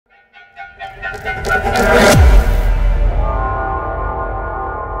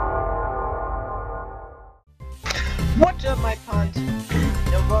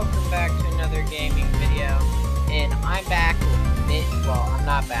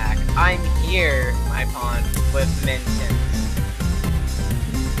back. I'm here, my pawn, with Minsons.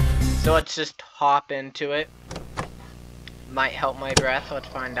 So let's just hop into it. Might help my breath, let's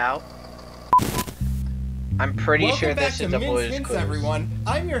find out. I'm pretty sure this is the Blue's Clues. Everyone,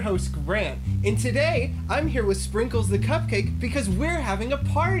 I'm your host Grant, and today I'm here with Sprinkles the Cupcake because we're having a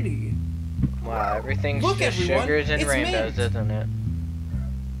party. Wow, everything's just sugars and rainbows, isn't it?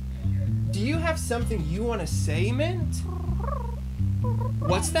 Do you have something you want to say, Mint?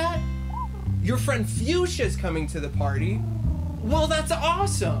 What's that? Your friend Fuchsia's coming to the party? Well, that's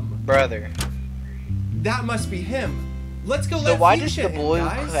awesome! Brother. That must be him. Let's go. So why does the blue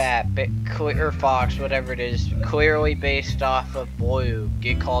cat, or fox, whatever it is, clearly based off of blue,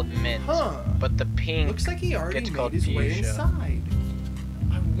 get called Mint, but the pink looks like he already gets made called his way Fuchsia? inside.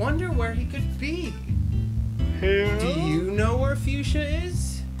 I wonder where he could be. Do you know where Fuchsia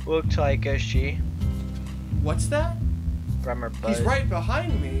is? Looks like a she. What's that? From her butt. He's right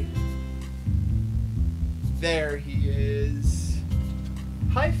behind me. There he is.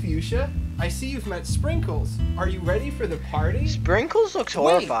 Hi, Fuchsia. I see you've met Sprinkles. Are you ready for the party? Sprinkles looks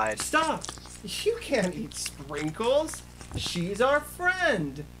horrified. Wait, stop! You can't eat Sprinkles. She's our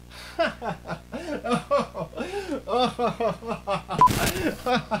friend.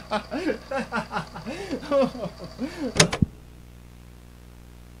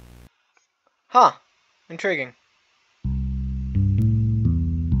 Huh. Intriguing.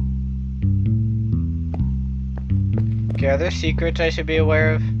 Okay, are there secrets I should be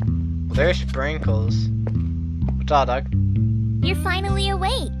aware of? Well, there's Sprinkles. What's up, dog? You're finally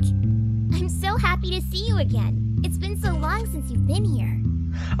awake. I'm so happy to see you again. It's been so long since you've been here.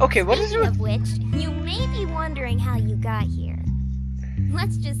 Okay, what is it with... Speaking of which, you may be wondering how you got here.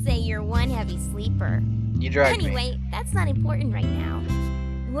 Let's just say you're one heavy sleeper. You dragged me. Anyway, that's not important right now.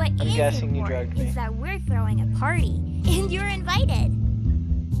 What is important is that we're throwing a party, and you're invited.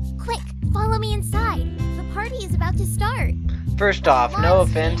 Quick, follow me inside. The party is about to start. First off, no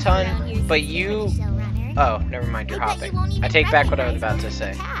offense, hun, but you... Oh, never mind, you're hopping. I take back what I was about to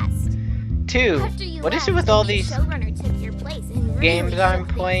say. 2, what is it with all these games I'm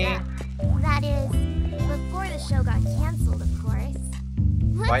playing? That is, before the show got canceled, of course.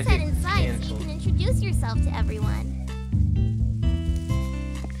 Let's head inside so you can introduce yourself to everyone.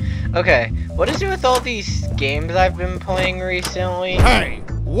 Okay, what is it with all these games I've been playing recently? Hey,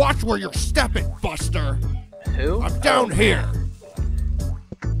 watch where you're stepping, Buster. Who? I'm down here.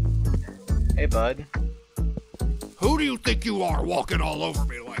 Hey, bud. Who do you think you are walking all over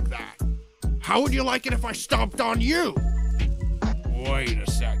me like that? How would you like it if I stomped on you? Wait a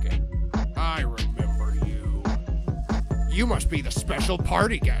second. I remember you. You must be the special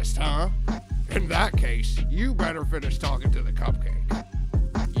party guest, huh? In that case, you better finish talking to the cupcake.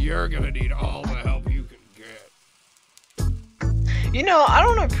 You're gonna need all the help you can get. You know, I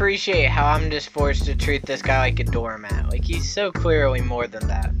don't appreciate how I'm just forced to treat this guy like a doormat. Like, he's so clearly more than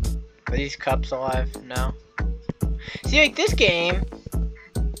that. Are these cups alive? No. See, like, this game...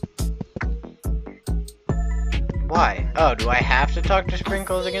 Why? Oh, do I have to talk to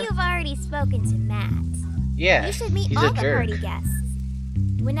Sprinkles again? You've already spoken to Matt. Yeah, you should meet he's all a the jerk. party guests.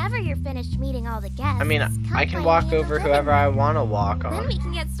 Whenever you're finished meeting all the guests, I mean, I can walk over whoever I want to walk on. Then we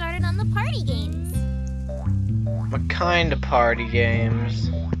can get started on the party games. What kind of party games?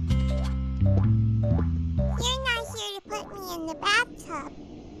 You're not here to put me in the bathtub,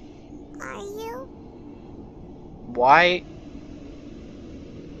 are you? Why?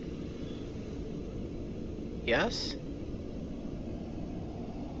 Yes?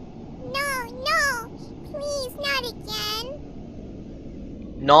 No, please, not again.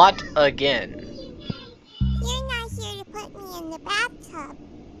 Not again. You're not here to put me in the bathtub,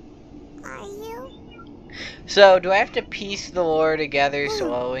 are you? So, do I have to piece the lore together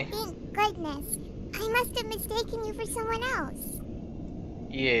slowly? Thank goodness. I must have mistaken you for someone else.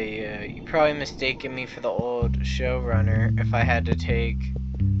 Yeah, you probably mistaken me for the old showrunner if I had to take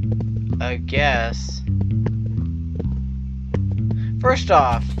a guess. First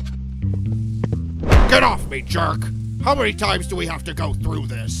off... Get off me, jerk! How many times do we have to go through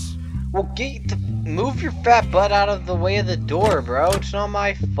this? Well, move your fat butt out of the way of the door, bro. It's not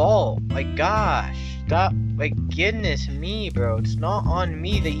my fault. Like, gosh. Stop. Like, goodness me, bro. It's not on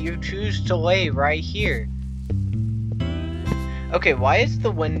me that you choose to lay right here. Okay, why is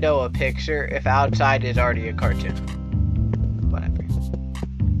the window a picture if outside is already a cartoon? Whatever.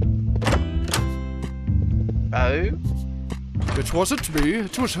 Oh? It wasn't me,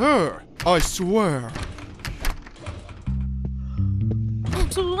 it was her. I swear.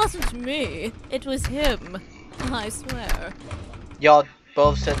 It wasn't me. It was him. I swear. Y'all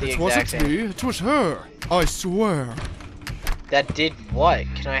both said the exact same. It wasn't me, it was her. I swear. That did what?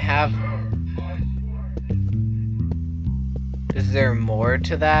 Can I have... Is there more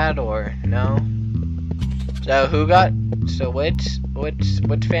to that, or no? So who got... So which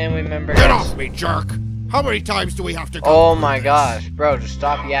family member Get got... off me, jerk! How many times do we have to go Oh through my this? gosh, bro, just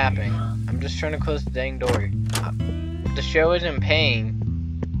stop yapping. I'm just trying to close the dang door. The show isn't paying,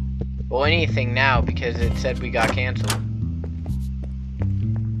 well, anything now because it said we got canceled.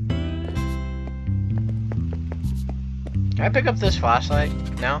 Can I pick up this flashlight?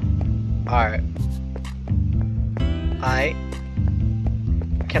 No? Alright.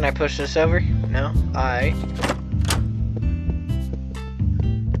 Can I push this over? No?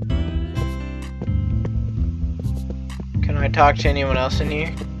 Can I talk to anyone else in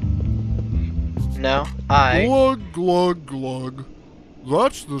here? No? Glug, glug, glug.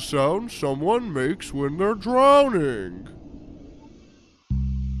 That's the sound someone makes when they're drowning.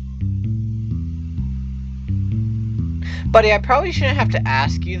 Buddy, I probably shouldn't have to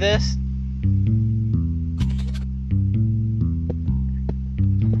ask you this.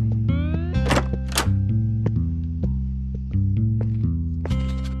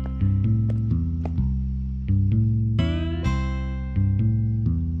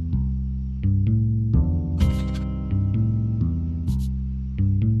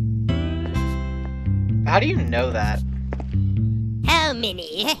 How do you know that? How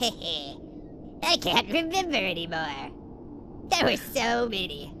many? I can't remember anymore. There were so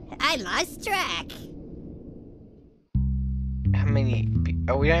many. I lost track. How many...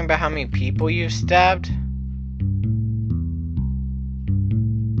 Are we talking about how many people you've stabbed?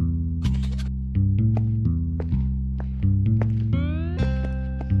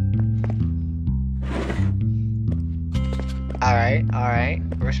 Alright.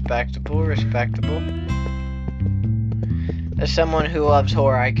 Respectable. As someone who loves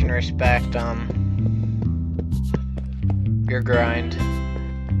horror, I can respect, your grind.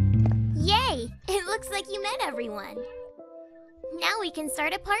 Yay! It looks like you met everyone. Now we can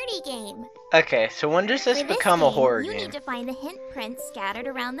start a party game. Okay, so when does this For this become a game, horror you game? need to find the hint prints scattered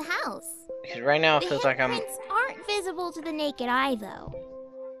around the house. Because right now it The feels hint like I'm... prints aren't visible to the naked eye, though.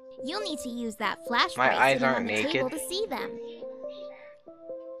 You'll need to use that flashlight eyes sitting aren't on the naked. table to see them.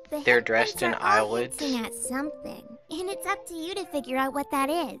 The They're hint dressed prints in are all eyelids. hinting at something, and it's up to you to figure out what that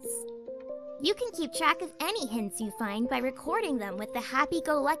is. You can keep track of any hints you find by recording them with the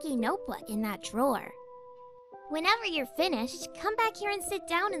happy-go-lucky notebook in that drawer. Whenever you're finished, come back here and sit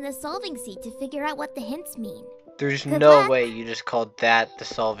down in the solving seat to figure out what the hints mean. There's Good no luck. way you just called that the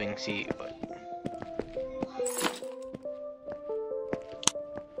solving seat.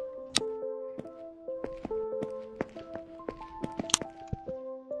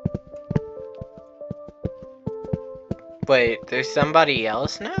 Wait, there's somebody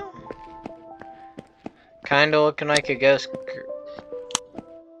else now? Kinda looking like a ghost.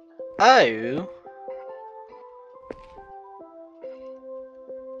 Oh.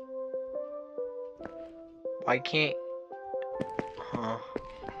 Why can't... Huh.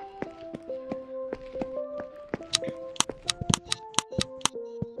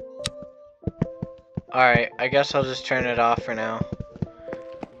 Alright, I guess I'll just turn it off for now.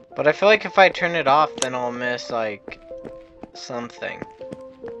 But I feel like if I turn it off, then I'll miss, like, something.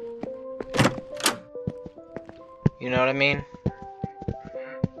 You know what I mean?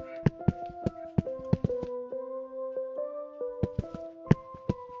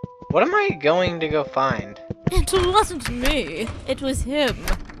 What am I going to go find? It wasn't me. It was him.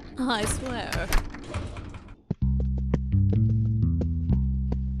 I swear.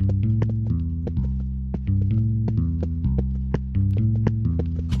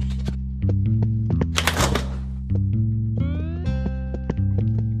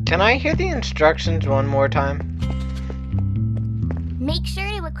 Can I hear the instructions one more time? Make sure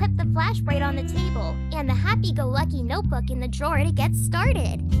to equip the flashlight on the table and the happy-go-lucky notebook in the drawer to get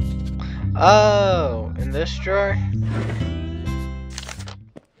started. Oh, in this drawer?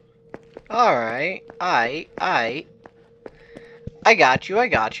 Alright, I got you.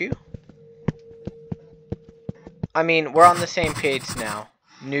 I mean, we're on the same page now.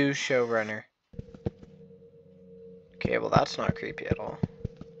 New showrunner. Okay, well that's not creepy at all.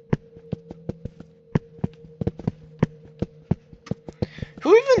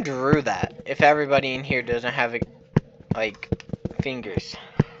 Who even drew that? If everybody in here doesn't have, like, fingers.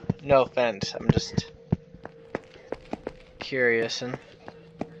 No offense, I'm just curious. And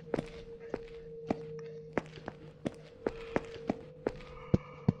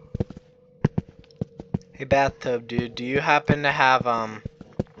hey, bathtub dude, do you happen to have a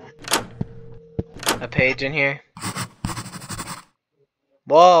page in here?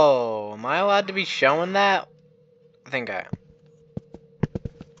 Whoa, am I allowed to be showing that? I think I am.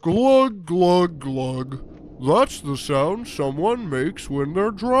 Glug, glug, glug. That's the sound someone makes when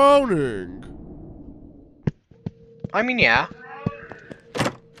they're drowning. I mean, yeah.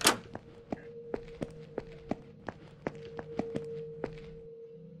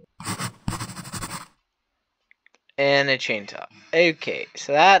 And a chainsaw. Okay,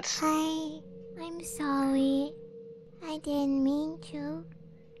 so that's... Hi, I'm sorry. I didn't mean to.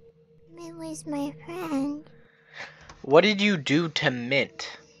 It was my friend. What did you do to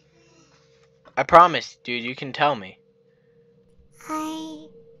Mint? I promise, dude, you can tell me.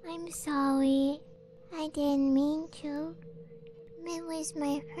 I'm sorry. I didn't mean to. It was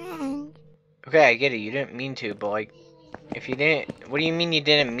my friend. Okay, I get it, you didn't mean to, but like, if you didn't... What do you mean you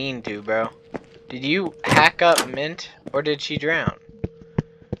didn't mean to, bro? Did you hack up Mint, or did she drown?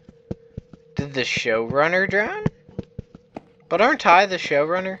 Did the showrunner drown? But aren't I the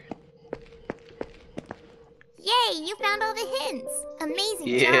showrunner? Yay, you found all the hints! Amazing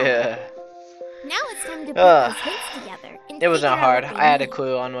Yeah. job! Now it's time to put those hints together. And It wasn't figure out hard. what they I had a mean.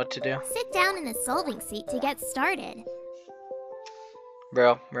 clue on what to do. Sit down in the solving seat to get started.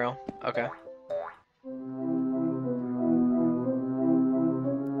 Bro, okay.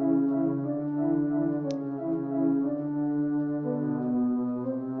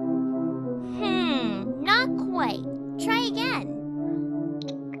 Not quite. Try again.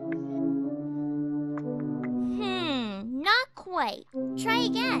 Not quite. Try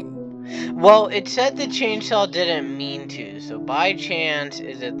again. Well, it said the chainsaw didn't mean to, so by chance,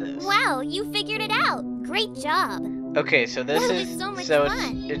 is it this? Wow, you figured it out. Great job. Okay, so this That is... was so much so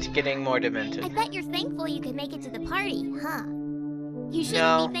fun. it's getting more I demented. bet you're thankful you could make it to the party, huh? You shouldn't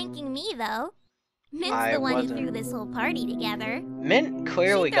No. be thanking me, though. Mint's I the one wasn't. who threw this whole party together. Mint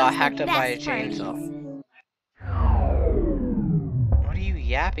clearly She got throws hacked the up by a best chainsaw. parties. What are you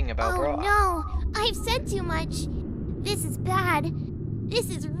yapping about, Oh bro? no, I've said too much. This is bad. This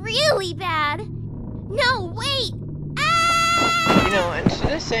is really bad. No, wait. Ah! You know,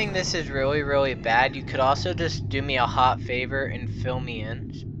 instead of saying this is really, really bad, you could also just do me a hot favor and fill me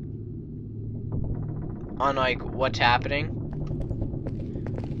in on, like, what's happening.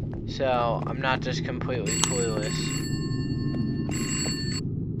 So, I'm not just completely clueless.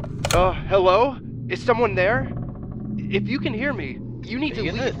 Hello? Is someone there? If you can hear me, you need to Are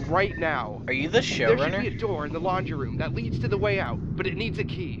you leave right now. Are you the There should be showrunner? a door in the laundry room that leads to the way out, but it needs a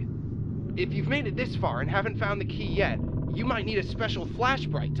key. If you've made it this far and haven't found the key yet, you might need a special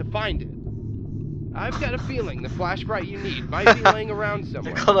flashbright to find it. I've got a feeling the flashbright you need might be laying around They're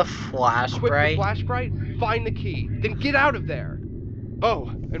somewhere. called a Equip the flashbright. flashbright, find the key, then get out of there. Oh,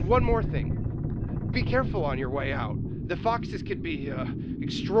 and one more thing. Be careful on your way out. The foxes can be,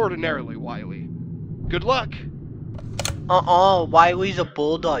 extraordinarily wily. Good luck! Wiley's a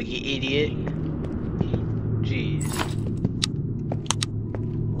bulldog, you idiot. Jeez.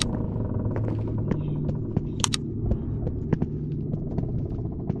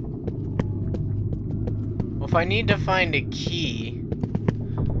 Well, if I need to find a key...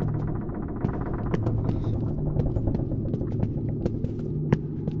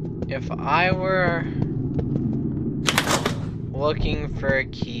 If I were looking for a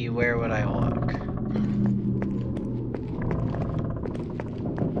key, where would I look?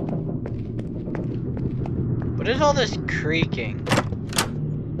 What is all this creaking?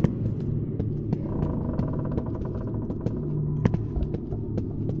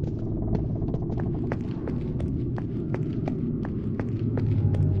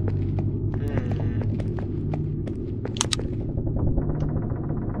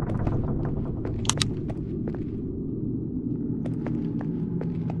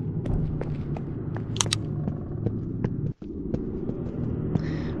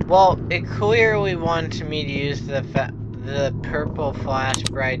 Well, it clearly wanted me to use the purple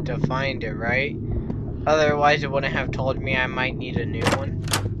flashbright to find it, right? Otherwise, it wouldn't have told me I might need a new one.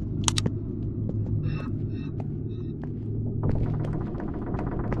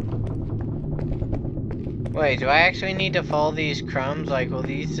 Wait, do I actually need to follow these crumbs? Like, will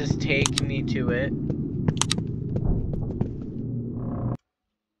these just take me to it?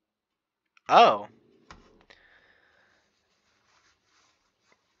 Oh.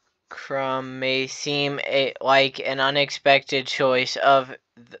 Crumb may seem like an unexpected choice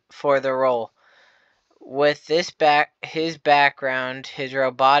for the role. With his background, his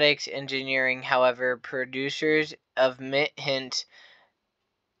robotics engineering, however, producers of Mint Hint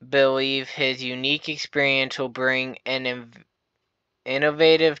believe his unique experience will bring an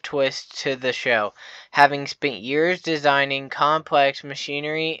innovative twist to the show. Having spent years designing complex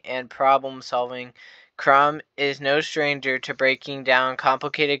machinery and problem solving, Crumb is no stranger to breaking down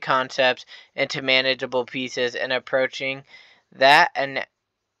complicated concepts into manageable pieces and approaching that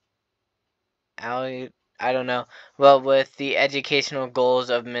I don't know. Well, with the educational goals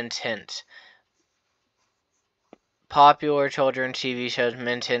of Mint Hint. Popular children's TV shows.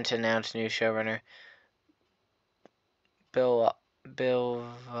 Mint Hint announced new showrunner.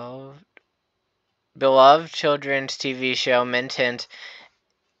 Beloved children's TV show Mint Hint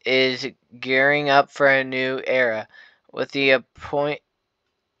is gearing up for a new era. With the appointment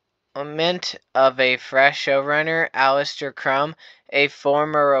of a fresh showrunner, Alistair Crumb, a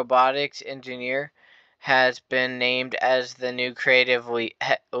former robotics engineer, has been named as the new creative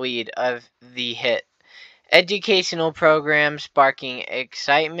lead of the hit educational program, sparking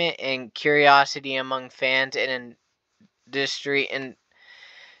excitement and curiosity among fans and industry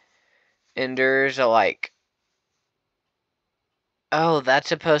enders alike. Oh, that's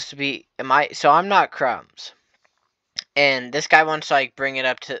supposed to be... So I'm not Crumbs. And this guy wants to, like, bring it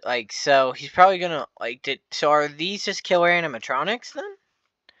up to, like... So he's probably gonna, like... So are these just killer animatronics, then?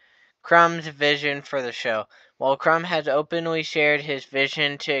 Crumb's vision for the show. While Crumb has openly shared his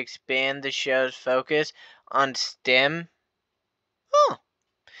vision to expand the show's focus on STEM... Oh.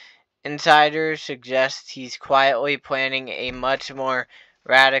 Insiders suggest he's quietly planning a much more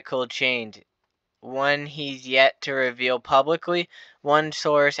radical change. One he's yet to reveal publicly. One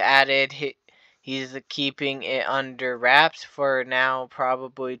source added he's keeping it under wraps for now,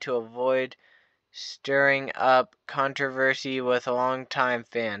 probably to avoid stirring up controversy with longtime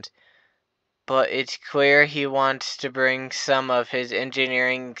fans. But it's clear he wants to bring some of his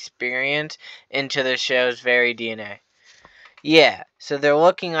engineering experience into the show's very DNA. Yeah, so they're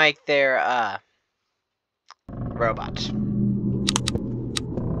looking like they're, robots.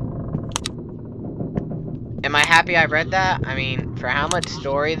 Am I happy I read that? I mean, for how much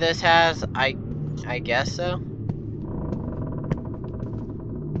story this has, I guess so.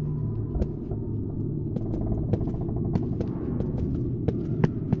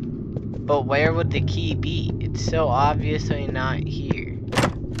 But where would the key be? It's so obviously not here.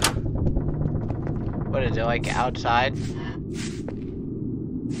 What is it, like outside?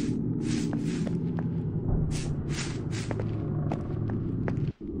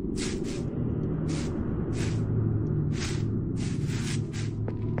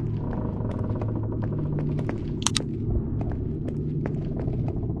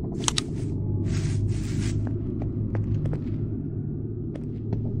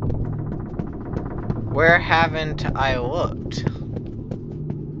 Where haven't I looked?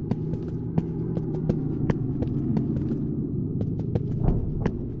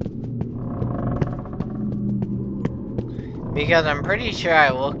 Because I'm pretty sure I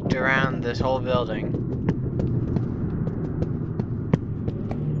looked around this whole building.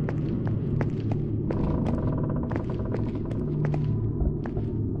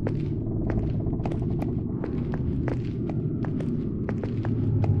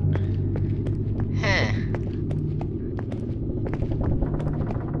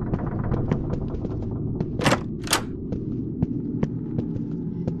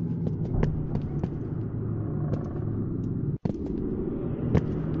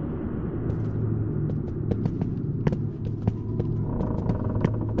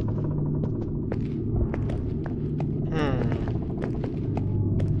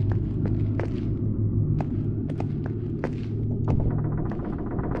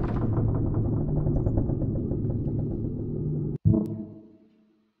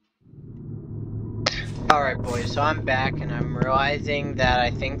 Alright boys, so I'm back and I'm realizing that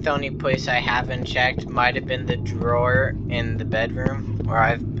I think the only place I haven't checked might have been the drawer in the bedroom where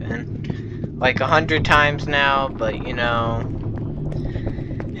I've been like 100 times now, but you know,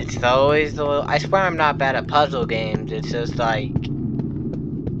 it's always the little... I swear I'm not bad at puzzle games, it's just like,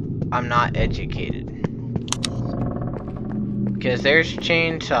 I'm not educated. Because there's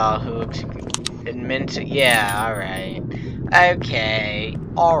chainsaw hooks, admits... Yeah, alright. Okay,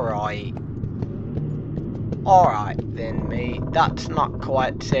 alright. Alright then, mate. That's not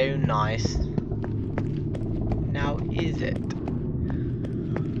quite so nice. Now, is it?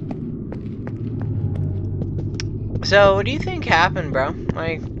 So, what do you think happened, bro?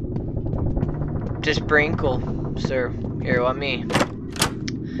 Like, just Brinkle, sir. Here, let me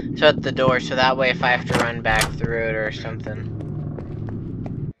shut the door so that way if I have to run back through it or something.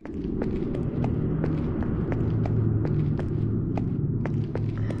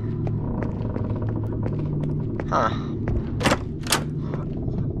 Huh.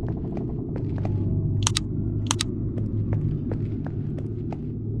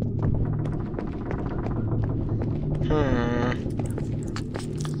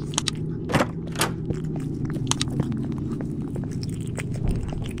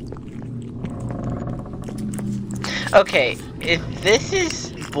 Okay, if this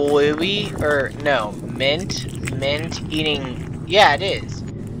is Bluey, or no, Mint eating, yeah it is.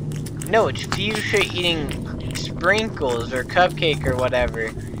 No, it's Fuchsia eating sprinkles or cupcake or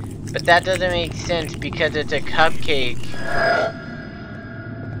whatever. But that doesn't make sense because it's a cupcake.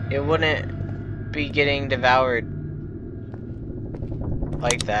 It wouldn't be getting devoured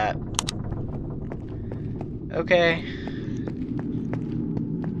like that. Okay.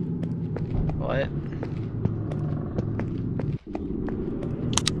 What?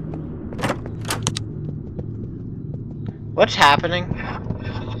 What's happening?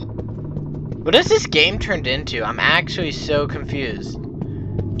 What has this game turned into? I'm actually so confused.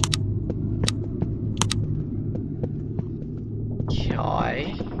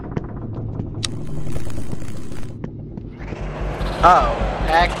 Okay. Oh,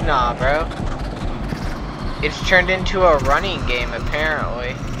 heck nah, bro. It's turned into a running game,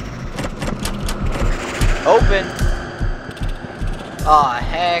 apparently. Open. Aw,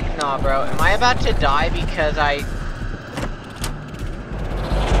 heck nah, bro. Am I about to die because I...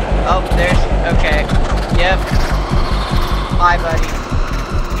 Oh, there's... Okay. Yep. Hi, buddy.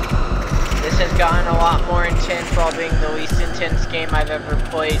 This has gotten a lot more intense while being the least intense game I've ever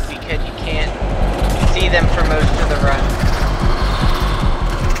played because you can't see them for most of the run.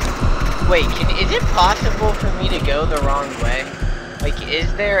 Wait, is it possible for me to go the wrong way? Like,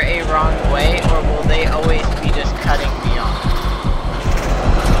 is there a wrong way, or will they always be just cutting me off?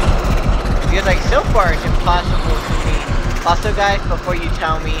 Because, like, so far it's impossible for me. Also, guys, before you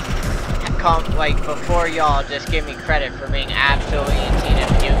tell me, before y'all just give me credit for being absolutely insane at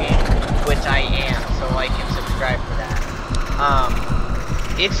video games, which I am, so like and subscribe for that.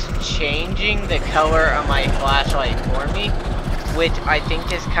 It's changing the color of my flashlight for me, which I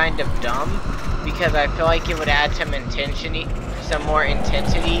think is kind of dumb, because I feel like it would add some more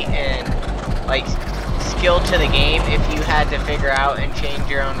intensity and like skill to the game if you had to figure out and change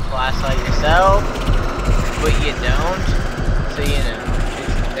your own flashlight yourself, but you don't, so you know,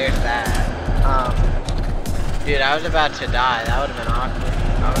 there's that. Dude, I was about to die. That would have been awkward.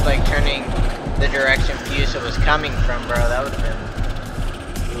 I was like turning the direction Fuchsia was coming from, bro. That would have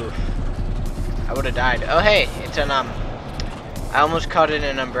been... Oof. I would have died. Oh, hey, it's an, I almost called it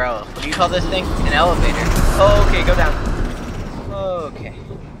an umbrella. What do you call this thing? An elevator. Oh, okay, go down. Okay.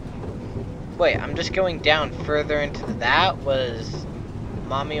 Wait, I'm just going down further into that was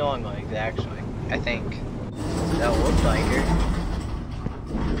Mommy Longlegs, actually. I think. That looked like her.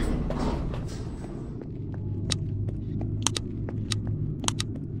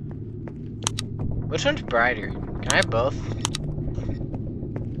 Which one's brighter? Can I have both?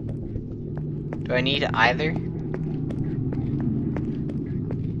 Do I need either?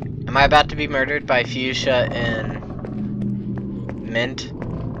 Am I about to be murdered by Fuchsia and Mint?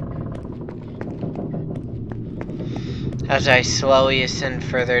 As I slowly ascend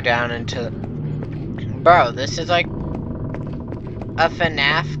further down into... Bro, this is like a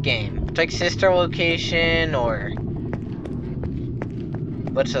FNAF game. It's like Sister Location or...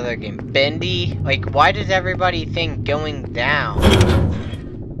 What's the other game? Bendy? Like, why does everybody think going down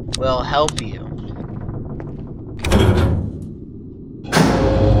will help you?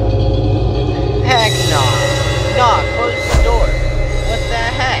 Heck nah. Nah, close the door. What the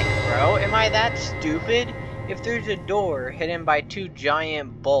heck, bro? Am I that stupid? If there's a door hidden by two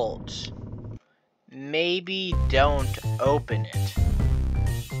giant bolts, maybe don't open it.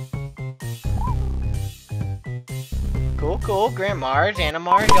 Cool, Grant Mars, Anna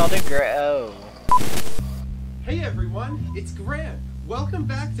Mars, y'all did great. Oh. Hey everyone, it's Grant. Welcome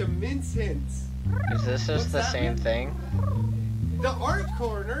back to Mint's Hints. Is this just the same thing? The art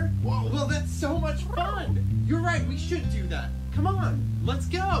corner? Well, that's so much fun. You're right, we should do that. Come on, let's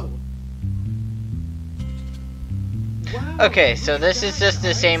go. Wow, okay, so this is just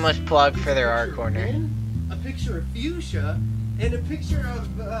a shameless plug for their art corner. A picture of Fuchsia and a picture of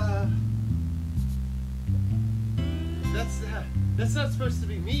That's not supposed to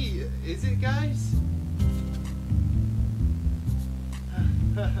be me, is it, guys?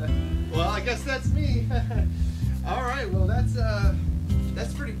 Well, I guess that's me. All right, well,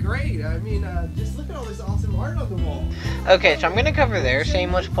 that's pretty great. I mean, just look at all this awesome art on the wall. Okay, so I'm gonna cover their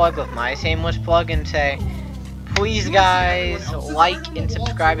shameless plug with my shameless plug and say, please, guys, like and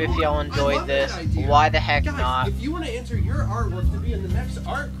subscribe if y'all enjoyed this. Why the heck not? If you want to enter your artwork to be in the next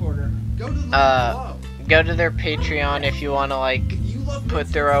art corner, go to the link below. Go to their Patreon if you want to, like, put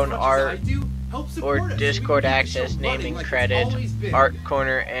their own art or Discord access, naming credit, art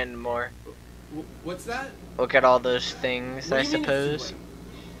corner, and more. What's that? Look at all those things, I suppose.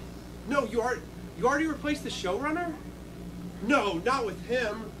 No, you already replaced the showrunner? No, not with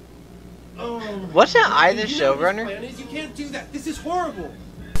him. Oh. Wasn't I the showrunner? You can't do that. This is horrible.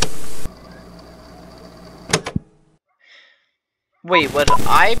 Wait, was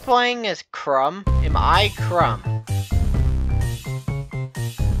I playing as Crumb? Am I Crumb?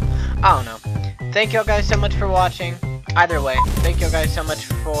 I don't know. Thank you guys so much for watching. Either way, thank you guys so much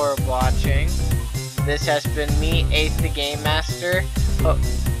for watching. This has been me, Ace the Game Master.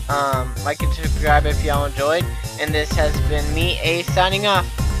 Like and subscribe if y'all enjoyed. And this has been me, Ace, signing off.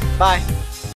 Bye.